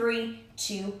 3,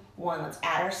 2, 1. Let's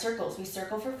add our circles. We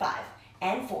circle for 5,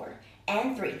 and 4,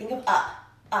 and 3. Think of up,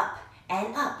 up,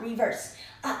 and up. Reverse,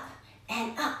 up,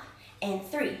 and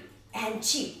 3, and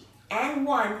 2, and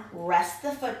 1. Rest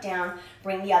the foot down,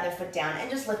 bring the other foot down,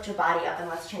 and just lift your body up, and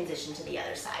let's transition to the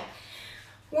other side.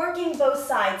 Working both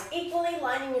sides equally,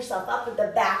 lining yourself up with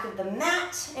the back of the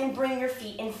mat, and bring your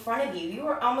feet in front of you. You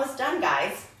are almost done,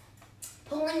 guys.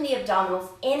 Pulling the abdominals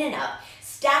in and up,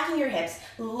 stacking your hips,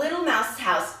 little mouse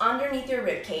house underneath your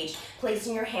rib cage,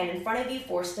 placing your hand in front of you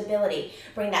for stability.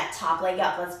 Bring that top leg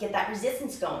up. Let's get that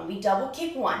resistance going. We double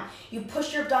kick 1. You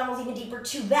push your abdominals even deeper,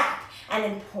 2 back, and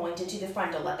then point it to the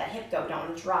front. Don't let that hip go. Don't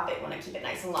want to drop it. Want to keep it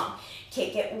nice and long.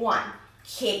 Kick it 1,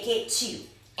 kick it 2,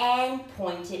 and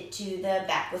point it to the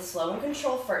back with slow and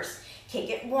control first. Kick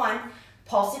it 1,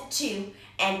 pulse it 2,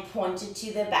 and point it to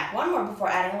the back. One more before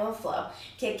adding a little flow.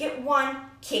 Kick it 1,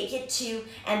 kick it 2,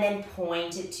 and then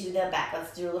point it to the back.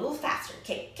 Let's do a little faster.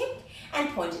 Kick, kick, and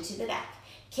point it to the back.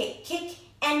 Kick, kick,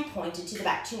 and point it to the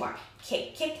back. 2 more.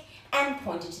 Kick, kick, and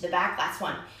point it to the back. Last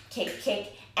one. Kick,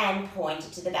 kick, and point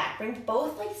it to the back. Bring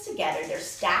both legs together. They're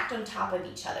stacked on top of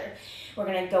each other. We're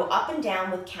going to go up and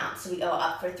down with counts. So we go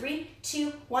up for 3,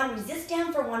 2, 1. Resist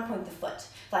down for 1, point the foot.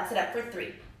 Flex it up for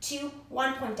 3, 2,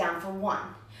 1, point down for 1.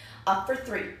 Up for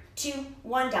 3, 2,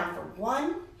 1, down for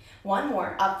 1. 1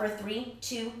 more. Up for 3,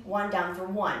 2, 1, down for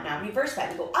 1. Now reverse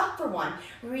that. We go up for 1.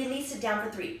 Release it down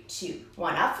for 3, 2,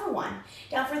 1. Up for 1.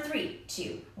 Down for 3,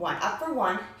 2, 1. Up for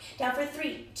 1. Down for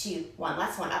 3, 2, 1.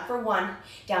 Last one. Up for 1.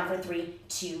 Down for 3,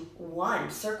 2, 1.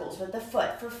 Circles with the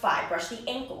foot for 5. Brush the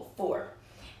ankle. 4,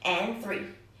 and 3,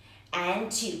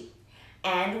 and 2,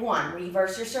 and 1.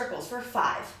 Reverse your circles for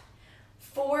 5,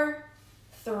 4,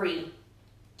 3,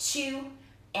 2,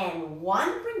 and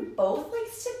 1. Bring both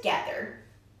legs together,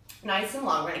 nice and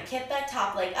long. We're going to kick that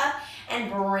top leg up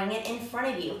and bring it in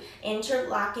front of you,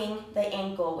 interlocking the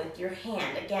ankle with your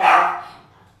hand. Again,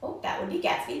 oh, that would be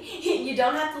Gatsby. You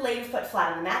don't have to lay your foot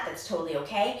flat on the mat. That's totally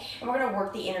okay. And we're going to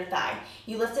work the inner thigh.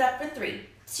 You lift it up for 3,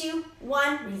 2,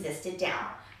 1. Resist it down.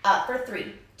 Up for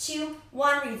 3, 2,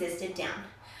 1. Resist it down.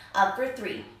 Up for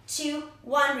 3, 2,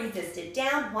 1. Resist it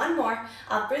down. 1 more.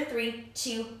 Up for 3,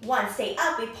 2, 1. Stay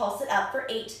up. We pulse it up for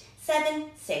 8, 7,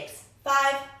 6,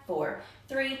 5, 4,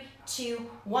 3, 2,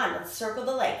 1. Let's circle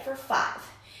the leg for 5.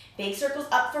 Big circles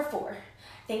up for 4.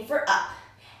 Think for up,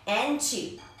 and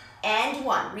 2, and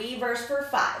 1. Reverse for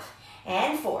 5,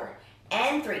 and 4,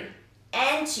 and 3,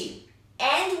 and 2,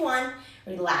 and 1.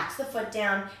 Relax the foot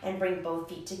down and bring both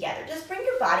feet together. Just bring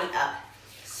your body up.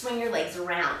 Swing your legs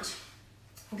around.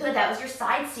 Good, that was your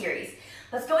side series.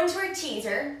 Let's go into our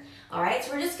teaser. All right,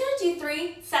 so we're just gonna do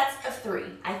 3 sets of 3.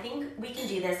 I think we can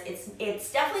do this.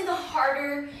 It's definitely the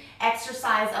harder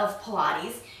exercise of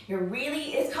Pilates.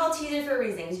 It's called teaser for a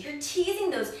reason, because you're teasing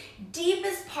those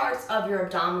deepest parts of your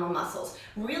abdominal muscles,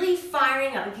 really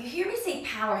firing up. If you hear me say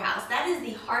powerhouse, that is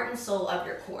the heart and soul of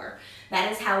your core.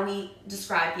 That is how we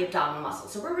describe the abdominal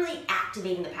muscles. So we're really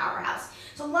activating the powerhouse.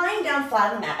 So lying down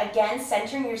flat on the mat, again,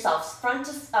 centering yourself front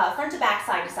to back,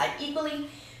 side to side equally.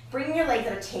 Bring your legs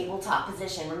at a tabletop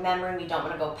position, remembering we don't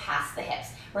want to go past the hips.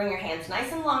 Bring your hands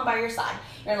nice and long by your side.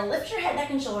 You're going to lift your head, neck,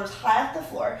 and shoulders high off the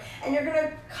floor, and you're going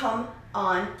to come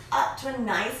on up to a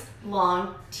nice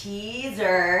long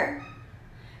teaser,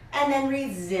 and then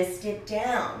resist it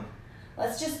down.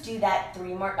 Let's just do that 2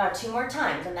 more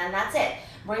times, and then that's it.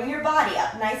 Bring your body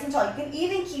up nice and tall. You can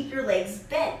even keep your legs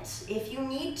bent if you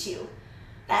need to.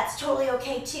 That's totally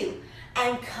okay too.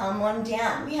 And come on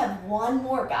down. We have one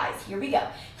more, guys. Here we go.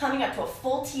 Coming up to a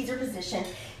full teaser position,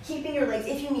 keeping your legs,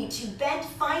 if you need to, bent.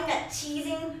 Find that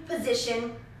teasing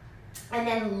position, and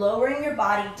then lowering your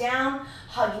body down,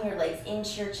 hugging your legs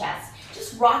into your chest.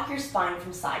 Just rock your spine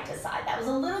from side to side. That was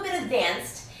a little bit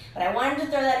advanced, but I wanted to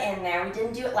throw that in there. We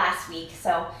didn't do it last week,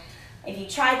 so if you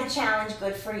tried the challenge,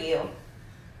 good for you.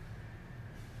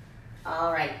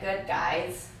 All right, good,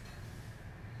 guys.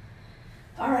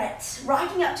 All right,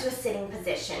 rocking up to a sitting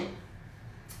position.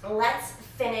 Let's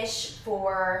finish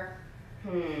for,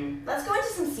 let's go into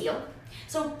some seal.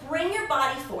 So bring your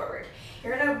body forward.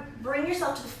 You're gonna bring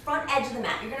yourself to the front edge of the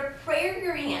mat. You're gonna prayer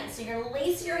your hands. So you're gonna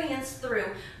lace your hands through,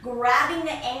 grabbing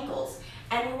the ankles.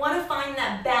 And you wanna find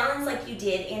that balance like you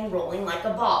did in rolling like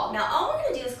a ball. Now all we're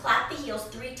gonna do is clap the heels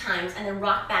 3 times and then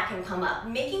rock back and come up,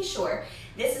 making sure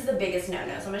this is the biggest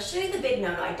no-no. So I'm gonna show you the big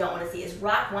no-no I don't wanna see is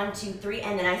rock 1, 2, 3,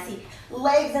 and then I see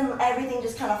legs and everything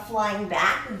just kind of flying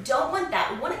back. We don't want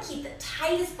that. We wanna keep the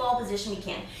tightest ball position we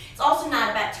can. It's also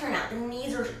not a bad turnout. The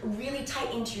knees are really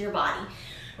tight into your body.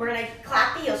 We're gonna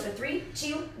clap the heels for 3,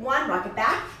 2, 1, rock it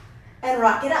back and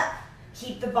rock it up.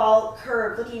 Keep the ball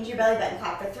curved, looking into your belly button.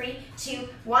 Clap for 3, 2,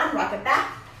 1, rock it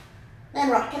back, then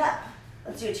rock it up.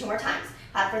 Let's do it 2 more times.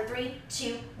 Clap for 3,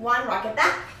 2, 1, rock it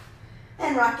back,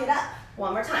 and rock it up.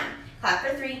 1 more time. Clap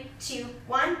for 3, 2,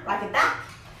 1, rock it back,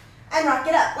 and rock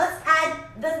it up. Let's add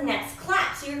the next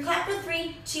clap. So you're clap for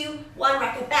 3, 2, 1,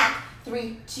 rock it back,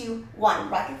 3, 2, 1,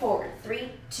 rock it forward. 3,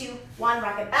 2, 1,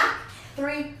 rock it back,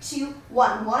 3, 2,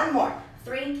 1. One more.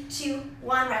 3, 2,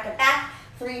 1, rock it back.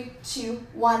 3, 2,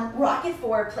 1, rock it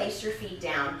forward, place your feet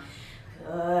down.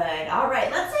 Good. All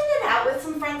right, let's end it out with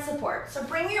some front support. So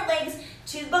bring your legs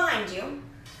to behind you.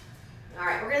 All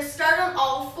right, we're gonna start on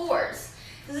all 4s.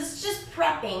 This is just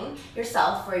prepping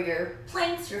yourself for your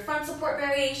planks, your front support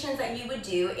variations that you would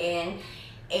do in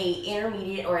a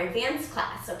intermediate or advanced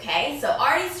class, okay? So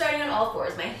already starting on all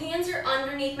 4s. My hands are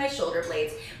underneath my shoulder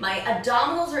blades. My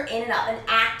abdominals are in and up and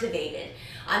activated.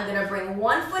 I'm gonna bring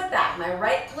 1 foot back. My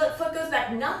right foot goes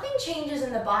back. Nothing changes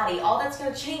in the body. All that's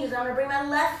gonna change is I'm gonna bring my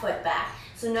left foot back.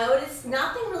 So notice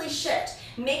nothing really shifts.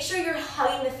 Make sure you're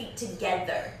hugging the feet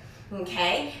together,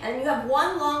 okay? And you have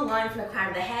 1 long line from the crown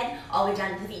of the head all the way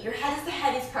down to the feet. Your head is the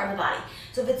heaviest part of the body.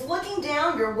 So if it's looking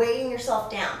down, you're weighing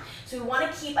yourself down. So we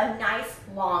wanna keep a nice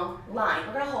long line.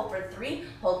 We're gonna hold for 3,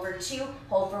 hold for 2,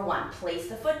 hold for 1. Place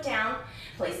the foot down,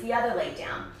 place the other leg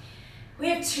down. We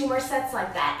have 2 more sets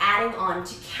like that, adding on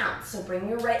to count. So bring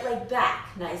your right leg back,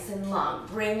 nice and long.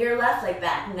 Bring your left leg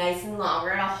back, nice and long.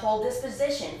 We're gonna hold this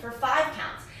position for 5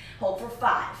 counts. Hold for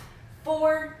 5,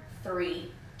 4,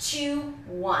 3, 2,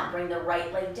 1. Bring the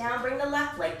right leg down, bring the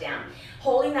left leg down.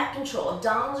 Holding that control.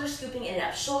 Abdominals are scooping in and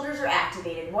up. Shoulders are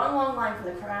activated. 1 long line from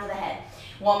the crown of the head.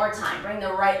 1 more time. Bring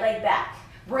the right leg back.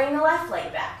 Bring the left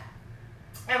leg back.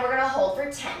 And we're gonna hold for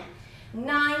 10,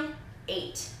 9,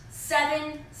 8,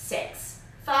 7, 6,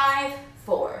 5,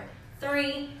 4,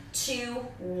 3, 2,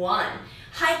 1.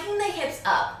 Hiking the hips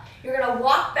up. You're gonna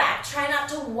walk back. Try not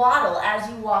to waddle as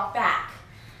you walk back.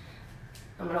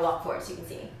 I'm gonna walk forward so you can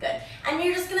see me. Good. And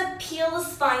you're just gonna peel the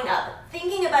spine up,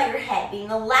 thinking about your head being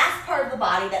the last part of the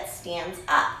body that stands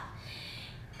up.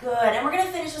 Good. And we're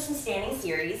gonna finish with some standing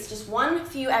series. Just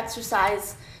few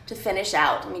exercise to finish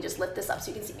out. Let me just lift this up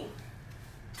so you can see me.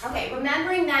 Okay,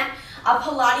 remembering that a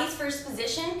Pilates first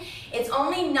position, it's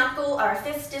only knuckle or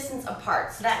fist distance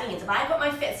apart. So that means if I put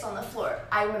my fist on the floor,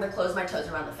 I'm gonna close my toes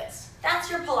around the fist. That's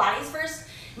your Pilates first,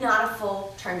 not a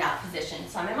full turned out position.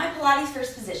 So I'm in my Pilates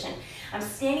first position. I'm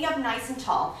standing up nice and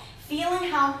tall, feeling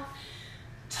how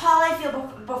tall I feel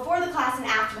before the class and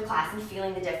after the class and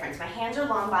feeling the difference. My hands are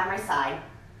long by my side.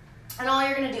 And all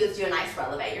you're gonna do is do a nice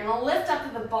releve. You're gonna lift up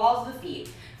to the balls of the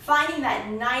feet, finding that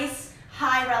nice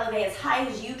high releve as high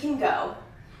as you can go,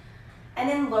 and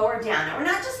then lower down. Now we're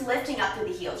not just lifting up through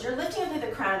the heels, you're lifting up through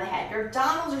the crown of the head. Your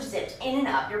abdominals are zipped in and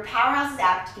up, your powerhouse is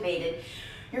activated,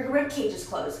 your rib cage is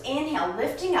closed. Inhale,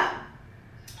 lifting up.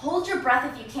 Hold your breath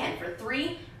if you can for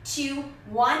 3, 2,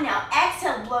 1. Now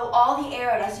exhale, blow all the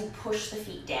air out as you push the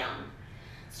feet down.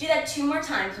 Let's do that 2 more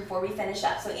times before we finish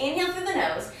up. So inhale through the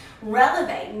nose,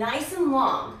 releve, nice and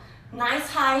long, nice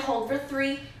high, hold for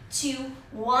 3, 2,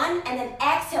 1, and then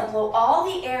exhale, blow all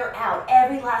the air out,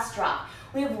 every last drop.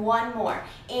 We have one more.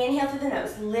 Inhale through the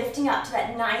nose, lifting up to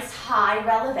that nice high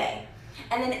releve.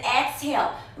 And then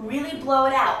exhale, really blow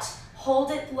it out.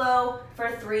 Hold it low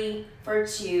for 3, for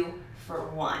 2, for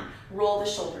 1. Roll the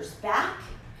shoulders back.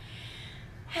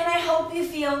 And I hope you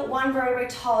feel one vertebrae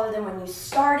taller than when you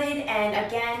started. And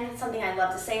again, something I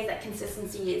love to say is that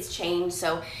consistency is change.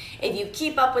 So if you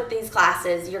keep up with these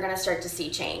classes, you're gonna start to see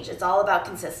change. It's all about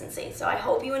consistency. So I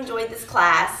hope you enjoyed this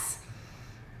class.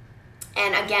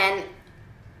 And again,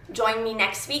 join me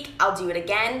next week. I'll do it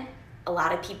again. A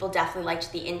lot of people definitely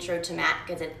liked the intro to mat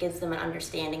because it gives them an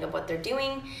understanding of what they're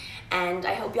doing. And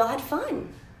I hope y'all had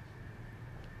fun.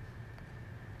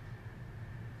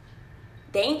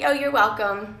 Oh, you're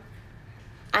welcome.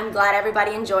 I'm glad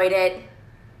everybody enjoyed it.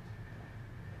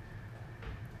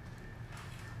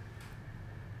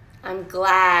 I'm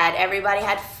glad everybody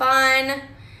had fun.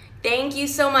 Thank you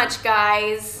so much,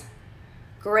 guys.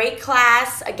 Great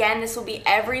class. Again, this will be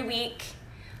every week.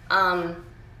 And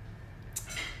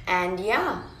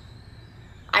yeah,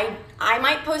 I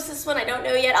might post this one. I don't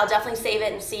know yet. I'll definitely save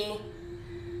it and see.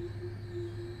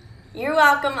 You're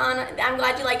welcome, Anna. I'm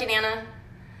glad you liked it, Anna.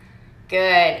 Good.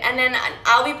 And then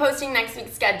I'll be posting next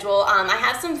week's schedule. I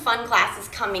have some fun classes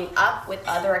coming up with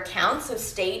other accounts, so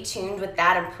stay tuned with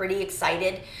that. I'm pretty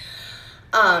excited.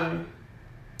 And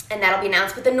that'll be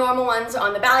announced. But the normal ones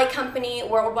on the Ballet Company,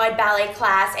 Worldwide Ballet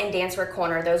Class, and Dancer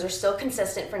Corner, those are still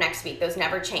consistent for next week. Those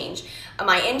never change.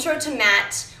 My intro to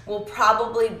mat will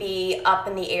probably be up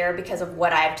in the air because of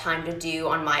what I have time to do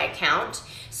on my account.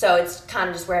 So it's kind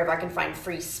of just wherever I can find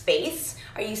free space.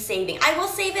 Are you saving? I will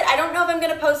save it. I don't know if I'm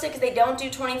going to post it because they don't do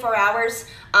 24 hours.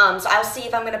 So I'll see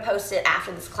if I'm going to post it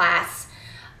after this class.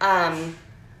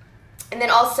 And then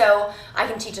also, I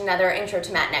can teach another intro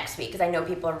to mat next week because I know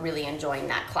people are really enjoying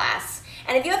that class.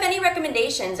 And if you have any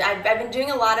recommendations, I've been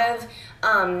doing a lot of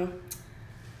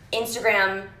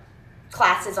Instagram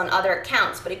classes on other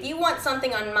accounts, but if you want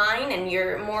something on mine and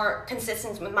you're more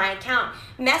consistent with my account,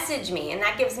 message me, and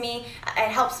that gives me, it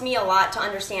helps me a lot to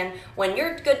understand when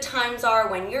your good times are,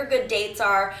 when your good dates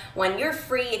are, when you're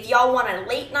free. If y'all want a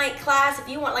late night class, if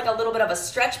you want like a little bit of a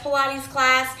stretch Pilates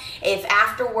class, if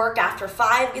after work, after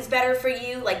 5 is better for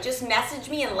you, like just message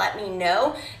me and let me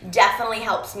know. Definitely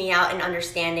helps me out in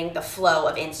understanding the flow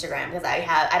of Instagram because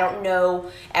I don't know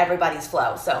everybody's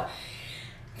flow. So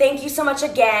thank you so much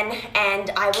again, and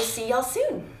I will see y'all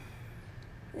soon.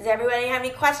 Does everybody have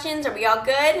any questions? Are we all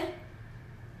good?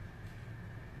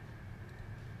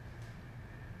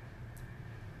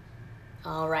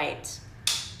 All right.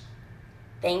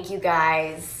 Thank you,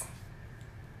 guys.